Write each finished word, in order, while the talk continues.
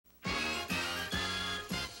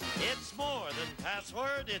It's more than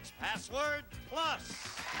password, it's password plus.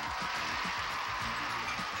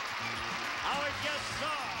 Our guests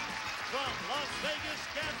are from Las Vegas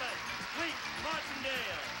Gambit, Wink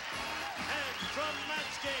Martindale, and from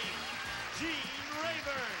Match Game, Gene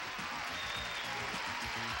Rayburn.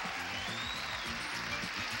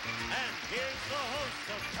 And here's the host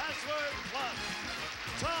of Password Plus,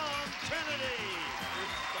 Tom Kennedy.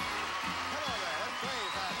 Hello there, let's play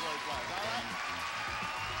Password Plus, all right?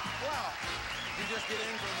 Well, you just get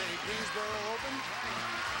in from the Greensboro Open?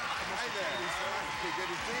 Hi there. Good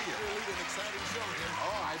to see you. You're leading an exciting show here.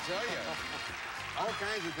 Oh, I tell you. All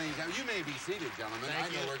kinds of things. Now, you may be seated, gentlemen. I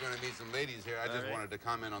know we're going to meet some ladies here. I just wanted to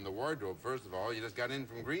comment on the wardrobe. First of all, you just got in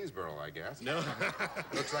from Greensboro, I guess. No.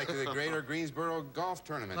 Looks like the Greater Greensboro Golf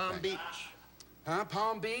Tournament Palm thing. Beach. Huh?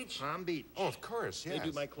 Palm Beach? Palm Beach. Oh, of course, yes. They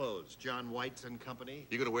do my clothes. John White's and Company.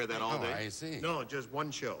 You gonna wear that all day? I see. No, just one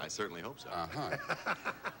show. I certainly hope so. Uh-huh.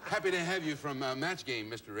 Happy to have you from Match Game,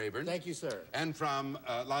 Mr. Rayburn. Thank you, sir. And from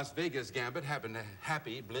Las Vegas Gambit, happy to have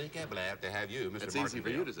you, Mr. It's Martindale. easy for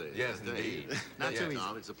you to say. Yes, indeed. Not too easy.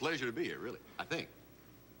 Tom, it's a pleasure to be here, really. I think.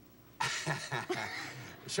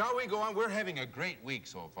 Shall we go on? We're having a great week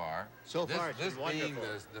so far. So far, it's this been being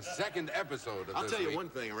wonderful. the second episode of I'll this tell you week. one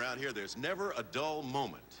thing around here, there's never a dull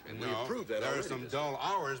moment. And No, we've proved that there are already some this dull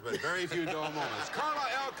hours, but very few dull moments. Carla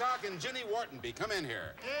Elcock and Ginny Whartonby, come in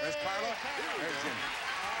here. There's Carla. There's Ginny.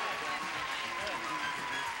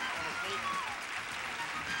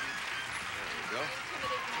 There you go.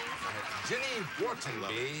 Ginny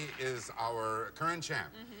Whartonby is our current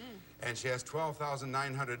champ, and she has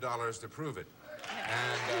 $12,900 to prove it.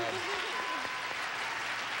 And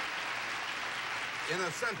in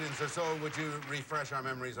a sentence or so, would you refresh our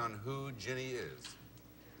memories on who Ginny is?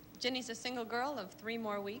 Ginny's a single girl of 3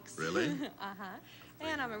 more weeks. Really? Uh-huh.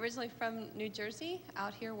 And I'm originally from New Jersey,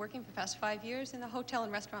 out here working for the past 5 years in the hotel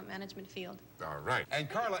and restaurant management field. All right. And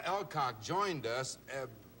Carla Elcock joined us,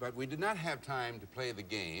 but we did not have time to play the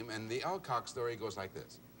game, and the Elcock story goes like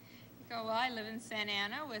this. Well, I live in Santa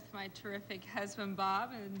Ana with my terrific husband,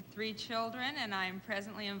 Bob, and 3 children, and I'm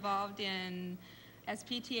presently involved as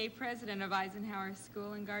PTA president of Eisenhower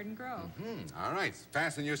School in Garden Grove. All right.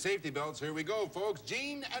 Fasten your safety belts. Here we go, folks.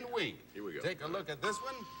 Gene and Wink. Here we go. Take a look at this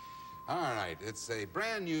one. All right. It's a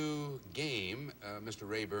brand new game, Mr.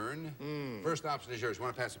 Rayburn. First option is yours. You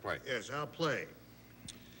want to pass the play? Yes, I'll play.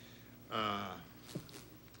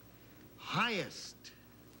 Highest.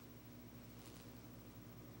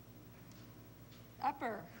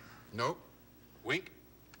 Upper. Nope. Wink.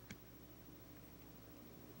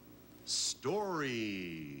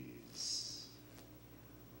 Stories.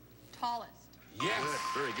 Tallest. Yes. Good.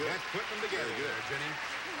 Very good. Let's put them together. Very good. There, Ginny.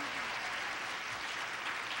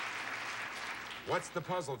 What's the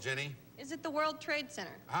puzzle, Ginny? Is it the World Trade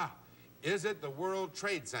Center? Ah, is it the World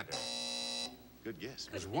Trade Center? Good guess.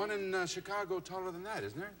 There's one in Chicago taller than that,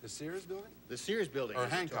 isn't there? The Sears building? The Sears building. Or is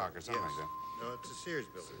the Hancock top. or something Yes. like that. No, it's the Sears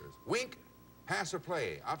building. Wink, pass or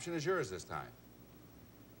play. Option is yours this time.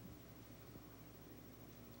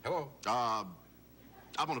 Hello? I'm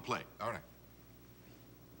gonna play. All right.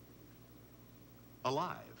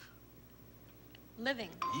 Alive. Living.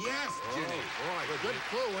 Yes, Ginny. Boy, good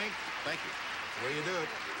clue, Wink. Thank you. That's the way you do it.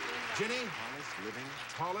 Ginny, Honest living.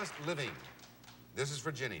 tallest living. This is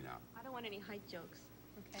for Ginny now. I don't want any height jokes,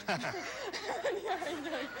 okay?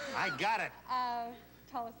 I got it.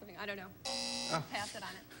 Tallest living, I don't know. Pass it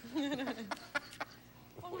on it.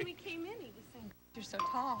 Well, when we came in, he was saying, you're so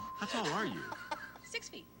tall. How tall are you? 6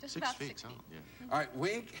 feet, just 6 about feet. 6 feet. Oh, yeah. All right,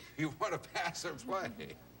 Wink, you want to pass or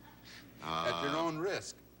play? At your own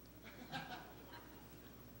risk.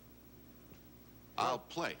 I'll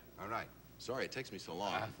play. All right. Sorry it takes me so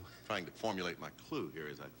long. I'm trying to formulate my clue here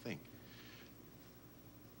as I think.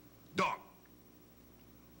 Dog.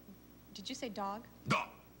 Did you say dog? Dog.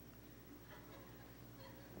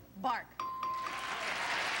 Bark.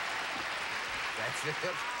 That's it.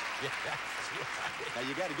 Yeah, that's right. Now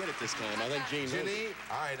you got to get it this time. I think Gene knows. Ginny,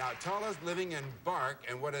 all right, now tallest living in bark,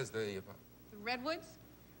 and what is the... The redwoods?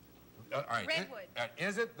 all right. Redwood.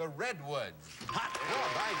 Is it the redwoods? Hot. Oh,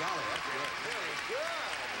 by golly, that's good. Really good.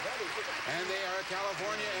 And they are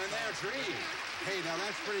California, and they're trees. Hey, now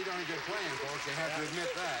that's pretty darn good playing, folks. You have to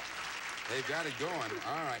admit that. They've got it going.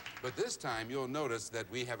 All right. But this time, you'll notice that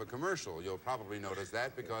we have a commercial. You'll probably notice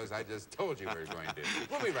that because I just told you we were going to.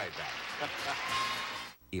 We'll be right back.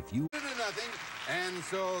 If you... Nothing. And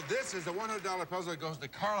so this is the $100 puzzle that goes to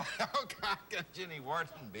Carla Elcock and Ginny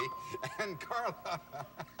Whartonby. And Carla,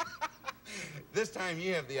 this time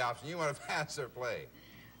you have the option. You want to pass or play?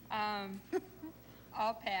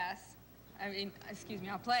 I'll pass. I mean, excuse me,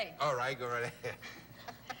 I'll play. All right, go right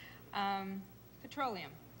ahead.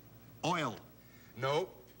 Petroleum. Oil.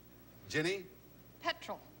 Nope. Ginny?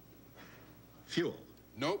 Petrol. Fuel.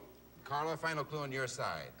 Nope. Carla, final clue on your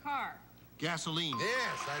side. Car. Gasoline.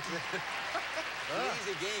 Yes, that's it.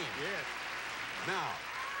 Easy game. Yes. Now,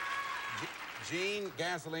 Gene,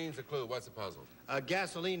 gasoline's a clue. What's the puzzle?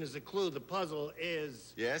 Gasoline is a clue. The puzzle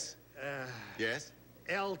is Yes? Yes?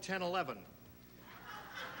 L1011.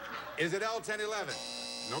 Is it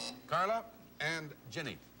L1011? Nope. Carla and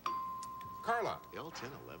Ginny. Carla.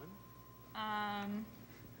 L1011?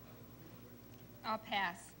 I'll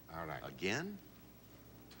pass. All right. Again?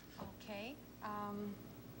 Okay.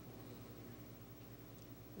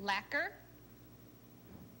 Lacquer.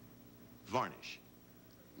 Varnish.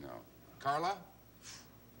 No. Carla?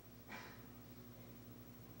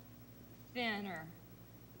 Thinner.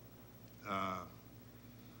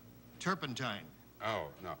 Turpentine. Oh,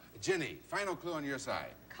 no. Ginny, final clue on your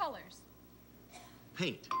side. Colors.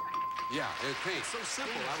 Paint. Yeah, it's paint. So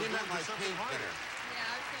simple. I She was meant looking like for something paint harder. thinner. Yeah,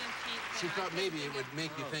 I was saying paint She thinner. thought maybe it would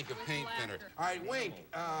make you think of paint thinner. All right, Wink,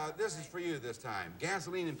 this is for you this time.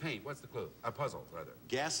 Gasoline and paint. What's the clue? A puzzle, rather.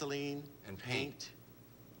 Gasoline And paint.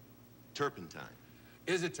 Turpentine.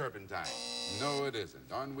 Is it turpentine? No, it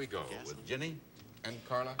isn't. On we go Gasoline. with Ginny and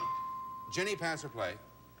Carla. Ginny, pass or play?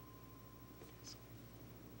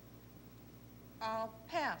 I'll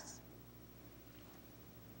pass.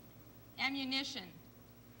 Ammunition.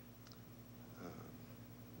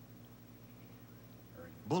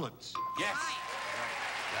 Bullets. Yes.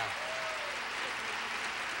 Yeah.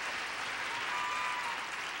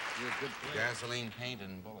 You're a good player. Gasoline, paint,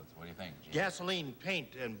 and bullets. What do you think, Ginny? Gasoline, paint,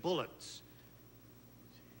 and bullets.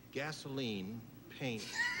 Gasoline, paint,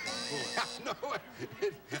 and bullets. No,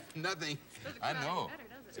 nothing. I know. Better,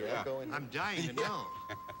 does it? Yeah. I'm dying to know.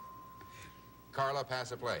 Carla,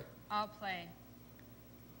 pass or play? I'll play.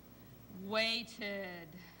 Weighted.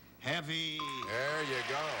 Heavy. There you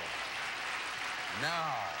go.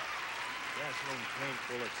 Now. Gasoline, paint,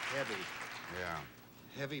 bullets, heavy. Yeah.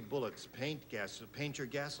 Heavy bullets, paint your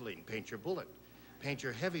gasoline, paint your bullet. Paint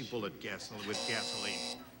your heavy bullet gasoline with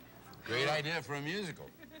gasoline. Great idea for a musical.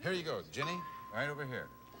 Here you go, Ginny, right over here.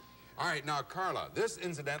 All right, now, Carla, this,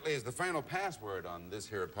 incidentally, is the final password on this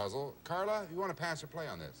here puzzle. Carla, you want to pass or play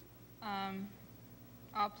on this?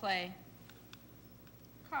 I'll play.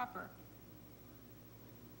 Copper.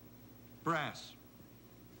 Brass.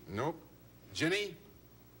 Nope. Ginny?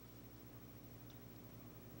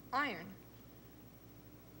 Iron.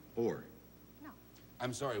 Ore. No.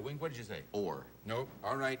 I'm sorry, Wink, what did you say? Ore. Nope.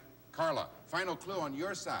 All right. Carla, final clue on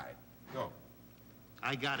your side. Go.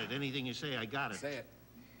 I got it. Anything you say, I got it. Say it.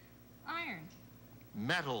 Iron.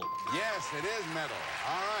 Metal. Yes, it is metal.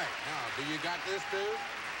 All right. Now, do you got this, dude?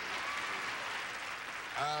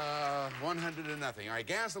 100 to nothing. All right,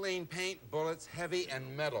 gasoline, paint, bullets, heavy,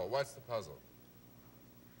 and metal. What's the puzzle?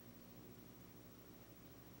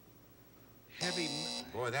 Heavy.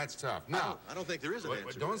 Boy, that's tough. Now, I don't think there is an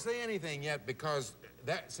answer. don't say anything yet, because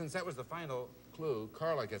since that was the final clue,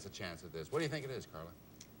 Carla gets a chance at this. What do you think it is, Carla?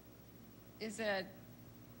 Is it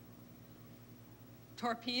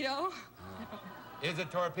torpedo? Is a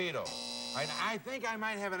torpedo. I think I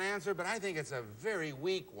might have an answer, but I think it's a very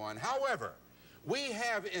weak one. However, we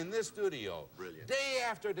have in this studio, Brilliant. day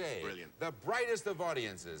after day, Brilliant. the brightest of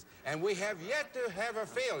audiences, and we have yet to have a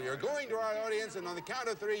failure. Going to our audience, and on the count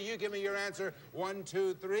of three, you give me your answer. 1,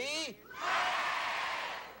 2, 3.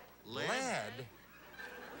 Lead. Lead?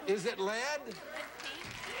 Is it lead? It is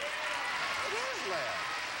lead.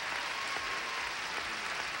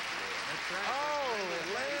 That's right. Oh,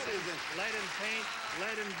 lead isn't. Lead in paint,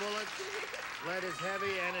 lead in bullets. Lead is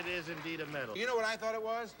heavy, and it is indeed a metal. You know what I thought it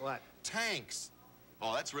was? What? Tanks.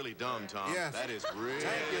 Oh, that's really dumb, Tom. Yes. That is really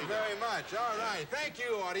Thank you very much. All right. Thank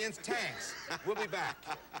you, audience. Tanks. We'll be back.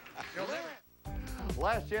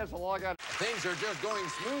 Last chance to log on. Things are just going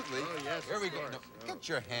smoothly. Oh, yes, Here we of go. course. No, get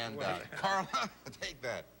your hand out. Carla, take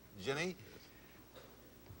that. Ginny?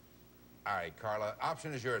 All right, Carla.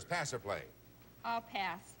 Option is yours. Pass or play? I'll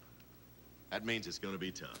pass. That means it's going to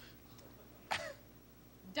be tough.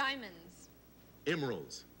 Diamonds.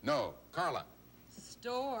 Emeralds. No. Carla?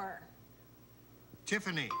 Store.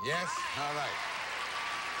 Tiffany. Yes? All right.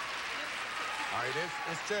 All right,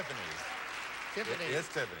 it's Tiffany's. Tiffany. It's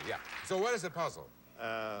Tiffany, yeah. So what is the puzzle?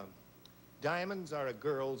 Diamonds are a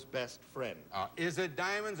girl's best friend. Is it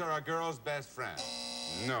diamonds or a girl's best friend?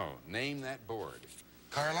 No. Name that board.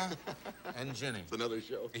 Carla and Ginny. It's another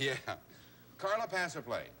show. Yeah. Carla, pass or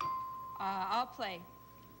play? I'll play.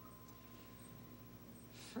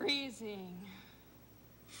 Freezing.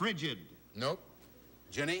 Frigid. Nope.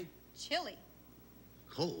 Ginny? Chili.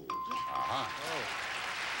 Cold. Uh-huh.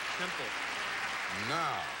 Simple.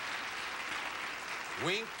 Now,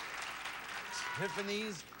 Wink,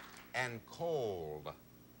 Tiffany's and cold.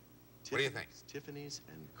 What do you think? Tiffany's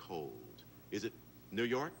and cold. Is it New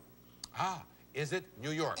York? Ah, is it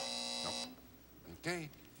New York? No. Okay.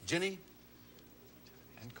 Ginny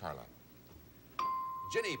and Carla.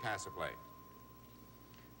 Ginny, pass or play?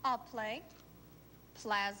 I'll play.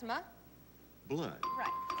 Plasma. Blood. Right.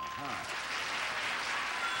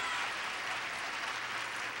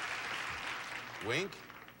 Wink,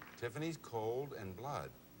 Tiffany's cold and blood.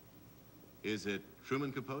 Is it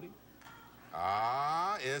Truman Capote?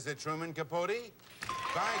 Ah, is it Truman Capote?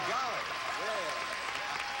 By golly. Yeah.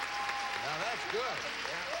 Now that's good.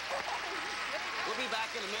 We'll be back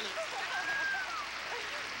in a minute.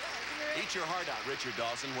 Eat your heart out, Richard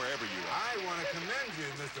Dawson, wherever you are. I want to commend you,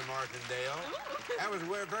 Mr. Martindale. That was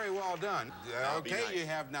very well done. Okay, nice. You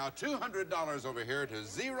have now $200 over here to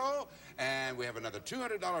zero, and we have another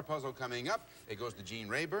 $200 puzzle coming up. It goes to Gene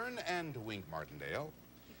Rayburn and Wink Martindale.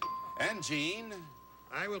 And Gene.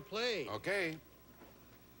 I will play. Okay.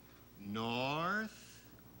 North.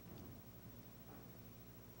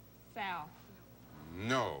 South.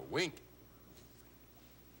 No. Wink.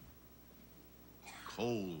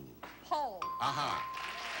 Cold. Pole.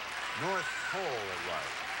 North Pole it was.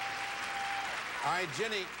 All right,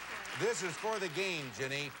 Ginny, this is for the game,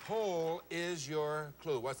 Ginny. Pole is your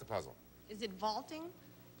clue. What's the puzzle? Is it vaulting?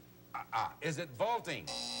 Is it vaulting?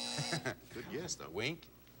 Good guess, though. Wink.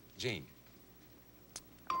 Gene.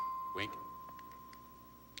 Wink.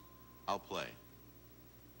 I'll play.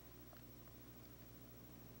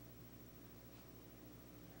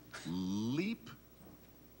 Leap.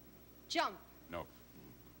 Jump. No.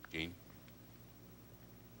 Gene.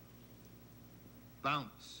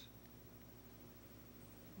 Bounce.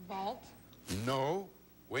 Vault. No.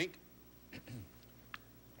 Wink.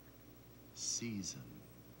 Season.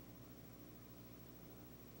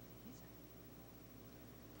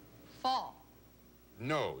 Fall.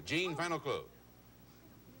 No. Gene, final clue.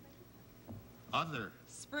 Other.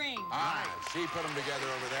 Spring. She put them together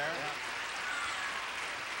over there.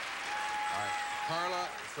 All right. Carla,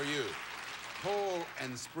 for you. Pole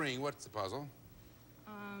and spring. What's the puzzle?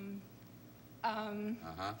 You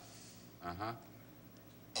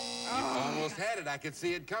almost had it. I could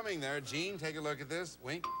see it coming there. Gene, take a look at this.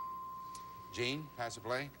 Wink. Gene, pass or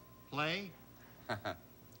play? Play.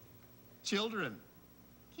 Children.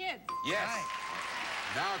 Kids. Yes.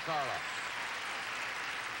 Now, Carla.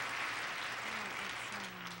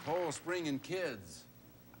 Pole, spring, and kids.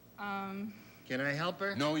 Can I help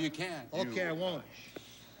her? No, you can't. Okay, I won't.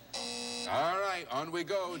 All right, on we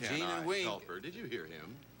go. Gene and Wink. Help her? Did you hear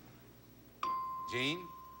him? Gene?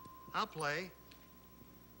 I'll play.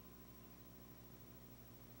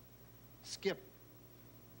 Skip.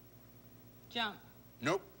 Jump.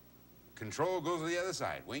 Nope. Control goes to the other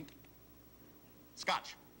side. Wink.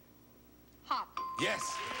 Scotch. Hop. Yes.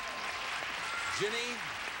 Ginny,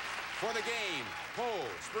 for the game. Pole,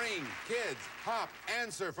 spring, kids, hop.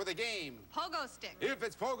 Answer for the game. Pogo stick. If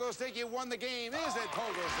it's pogo stick, you won the game. Is it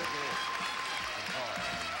pogo stick? It is.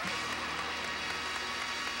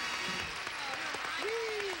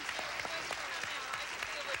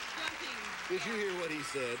 Did you hear what he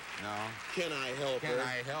said? No. Can I help her? Can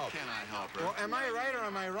I help? Can I help her? Well, am I right or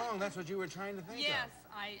am I wrong? That's what you were trying to think Yes,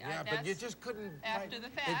 of. that's but you just couldn't. after the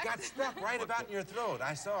fact. It got stuck right about in your throat.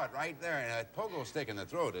 I saw it right there. And a pogo stick in the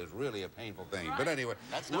throat is really a painful thing. But anyway.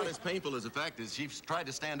 That's not as painful as the fact is she's tried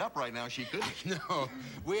to stand up right now. She couldn't. No,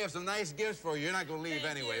 we have some nice gifts for you. You're not going to leave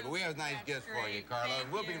Thank anyway, you. but we have nice That's gifts for you, great. Carla.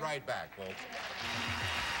 Thank We'll be you. right back, folks.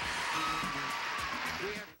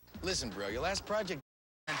 Listen, bro, your last project...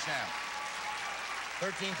 And champ.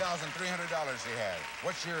 $13,300 she had.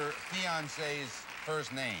 What's your fiance's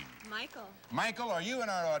first name? Michael. Michael, are you in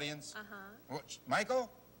our audience? Michael?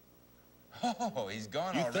 Oh, he's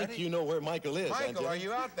gone You already? think you know where Michael is, Michael, huh, are Jimmy?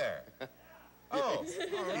 you out there? Oh,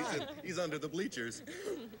 all right. He's under the bleachers.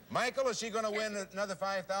 Michael, is she going to win another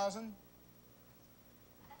 $5,000?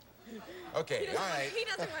 Okay, all right. He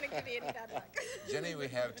doesn't want to give you any bad luck. Jenny, we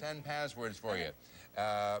have 10 passwords for you.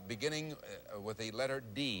 Beginning with the letter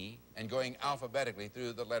D and going alphabetically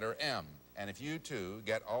through the letter M. And if you two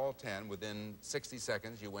get all 10 within 60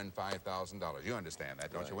 seconds, you win $5,000. You understand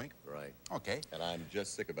that, don't you, Wink? Right. Okay. And I'm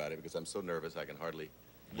just sick about it because I'm so nervous I can hardly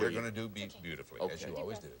hear You're you. going to do beautifully, as Okay. you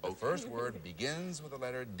always do. The first word begins with the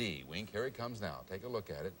letter D. Wink, here it comes now. Take a look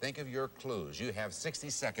at it. Think of your clues. You have 60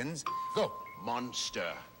 seconds. Go.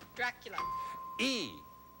 Monster. Dracula. E.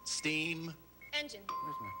 Steam. Engine.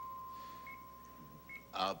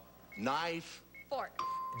 Knife. Fork.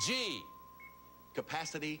 G.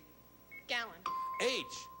 Capacity. Gallon. H.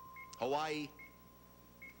 Hawaii.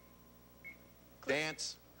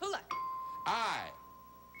 Dance. Hula. I.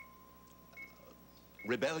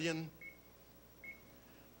 rebellion,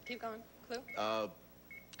 Keep going. Clue?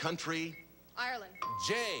 country, Ireland.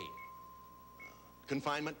 J.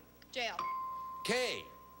 confinement, Jail. K.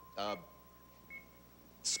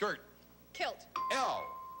 skirt, Kilt. L.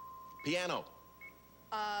 piano,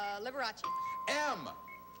 Liberace. M.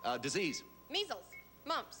 disease, Measles.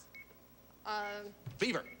 Mumps.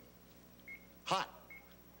 fever, hot,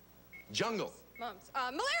 jungle. Mumps.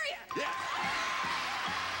 Malaria. Yeah.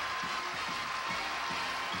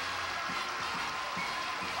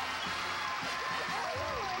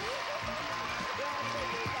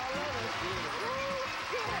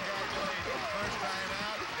 Congratulations. First time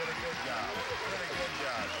out, you did a good job. Did a good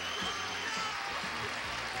job.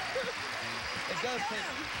 It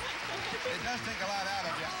does take a lot out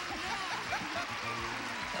of you.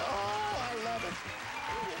 Oh, I love it.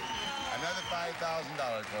 Another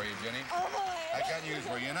 $5,000 for you, Jenny. Oh, boy. I got news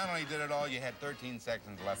for you. You not only did it all, you had 13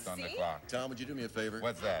 seconds left on the See? clock. Tom, would you do me a favor?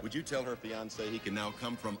 What's that? Would you tell her fiancé he can now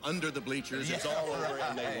come from under the bleachers? It's Yeah, all over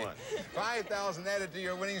and they right. won. 5,000 added to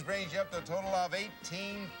your winnings brings you up to a total of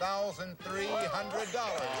 $18,300. 3 weeks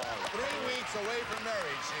away from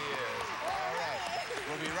marriage, she is. All right.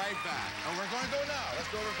 We'll be right back. And we're going to go now. Let's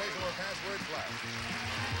go to a place where password plus.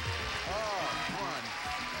 Oh, come on.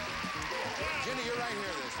 Jenny, you're right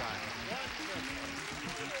here this time.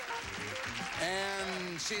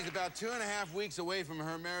 And she's about 2.5 weeks away from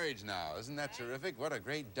her marriage now. Isn't that terrific? What a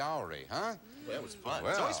great dowry, huh? That was fun.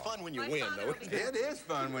 Well. It's always fun when you win, though. It is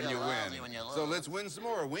fun when you lousy win. when you So lose. let's win some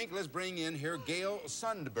more. Wink, let's bring in here Gail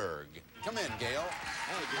Sundberg. Come in, Gail.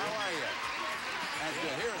 How are you? That's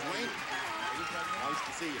good. Here's Wink. Nice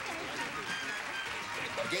to see you.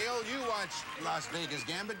 Gail, you watch Las Vegas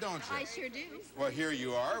Gambit, don't you? I sure do. Well, here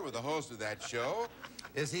you are with the host of that show.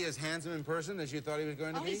 Is he as handsome in person as you thought he was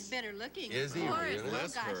going to Oh, be? he's better looking. Is he Of course. really? Oh,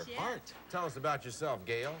 Bless gosh, her yeah. heart. Tell us about yourself,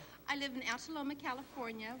 Gail. I live in Altaloma,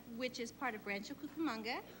 California, which is part of Rancho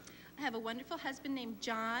Cucamonga. I have a wonderful husband named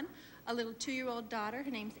John, a little 2-year-old daughter.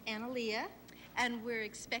 Her name's Analia. And we're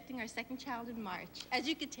expecting our second child in March, as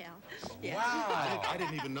you could tell. Yeah. Wow. I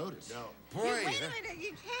didn't even notice. No. Boy, Wait a minute,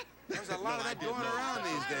 you can't. there's a lot of that going around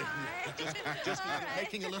these days. Just All right.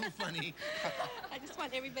 making a little funny. I just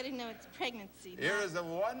want everybody to know it's pregnancy. Here is a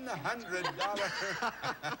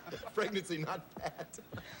 $100. Pregnancy, not fat.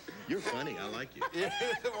 You're funny. I like you. Here's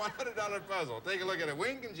a $100 puzzle. Take a look at it.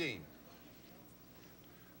 Wink and Gene.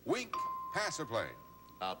 Wink, pass or play?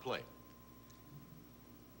 Play.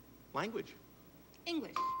 Language.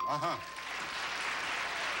 English. Uh-huh.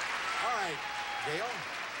 All right, Gail.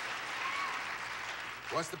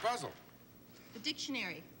 What's the puzzle? The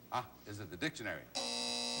dictionary. Ah, is it the dictionary?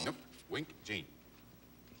 Nope. Wink, Gene.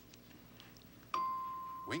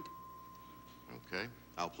 Wink. Okay.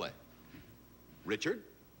 I'll play. Richard.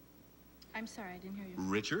 I'm sorry, I didn't hear you.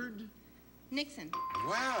 Richard. Nixon.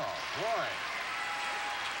 Well, boy,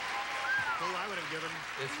 Oh, I would have given.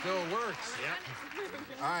 it still works. Yep.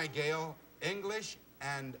 All right, Gail. English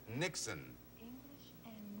and Nixon. English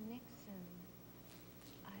and Nixon.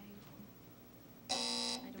 I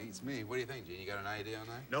don't Beats me. What do you think, Gene? You got an idea on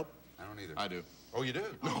that? Nope. I don't either. I do. Oh, you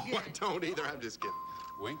do? No, I don't either. I'm just kidding.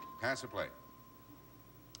 Wink, pass or play?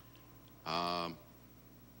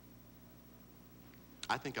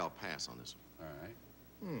 I think I'll pass on this one. All right.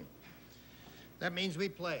 That means we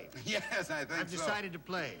play. Yes, I think I've so. decided to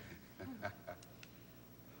play.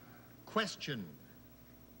 Question.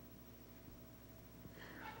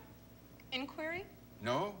 Inquiry?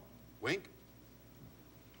 No? Wink?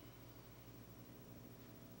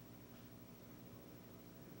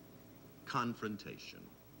 Confrontation.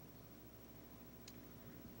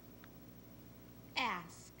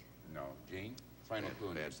 ask. No. Gene? Final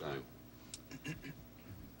clue Bad next time. clue.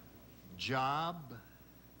 Job.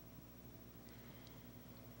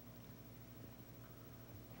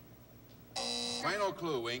 Final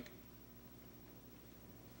clue, Wink.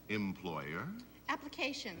 Employer.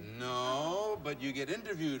 Application. No, but you get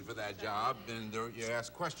interviewed for that job, and you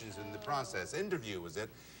ask questions in the process. Interview, was it?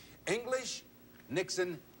 English,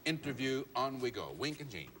 Nixon, interview, on we go. Wink and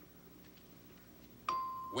Gene.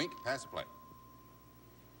 Wink, pass or play?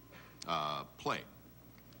 Play.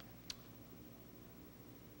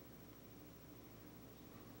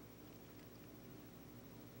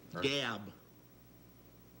 Gab.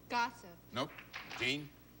 Gossip. Nope. Gene?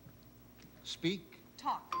 Speak.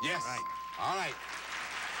 Talk. Yes. Right. All right.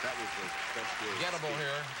 That was the best clue. Gettable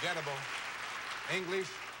here. Gettable. English,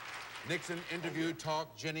 Nixon, interview,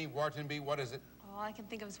 talk, Jenny, Whartonby, what is it? All I can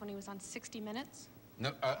think of is when he was on 60 Minutes.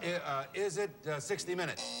 No, is it 60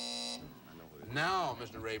 Minutes? Now,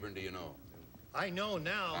 Mr. Rayburn, do you know? I know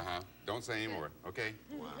now. Uh-huh. Don't say any more, okay?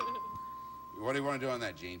 Wow. What do you want to do on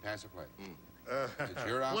that, Gene? Pass or play? It's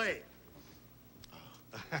your option. Play.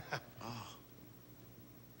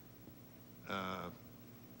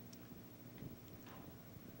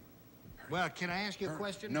 Well, can I ask you a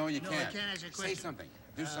question? No, you No, can't. I can't ask you a question. Say something.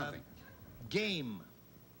 Do something. Game.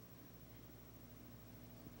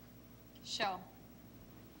 Show.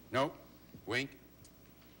 Nope. Wink.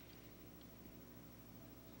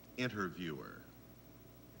 Interviewer.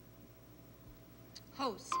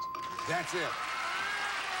 Host. That's it.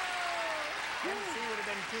 MC would have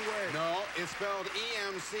been 2 words. No, it's spelled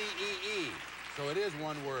E-M-C-E-E. So it is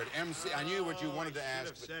one word. MC. I knew what you wanted to ask.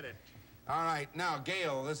 Have said it. All right, now,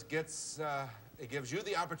 Gail, this gets, it gives you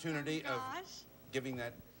the opportunity of giving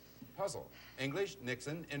that puzzle. English,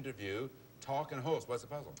 Nixon, interview, talk, and host. What's the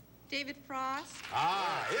puzzle? David Frost.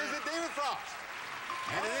 Ah, is it David Frost?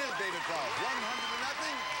 And it is David Frost.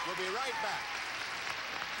 100-0. We'll be right back.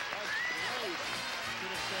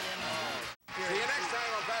 See you next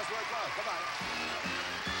time on Password Plus. Bye-bye.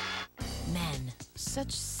 Men,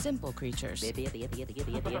 such simple creatures.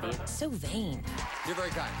 So vain. You're very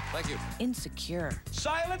kind. Thank you. Insecure.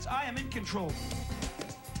 Silence, I am in control.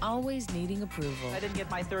 Always needing approval. I didn't get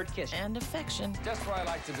my 3rd kiss. And affection. Just where I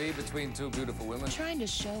like to be, between 2 beautiful women. Trying to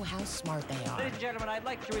show how smart they are. Ladies and gentlemen, I'd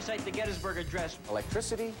like to recite the Gettysburg Address.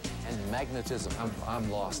 Electricity and magnetism. I'm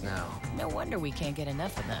lost now. No wonder we can't get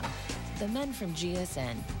enough of them. The Men from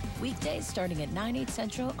GSN. Weekdays starting at 9, 8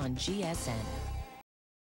 Central on GSN.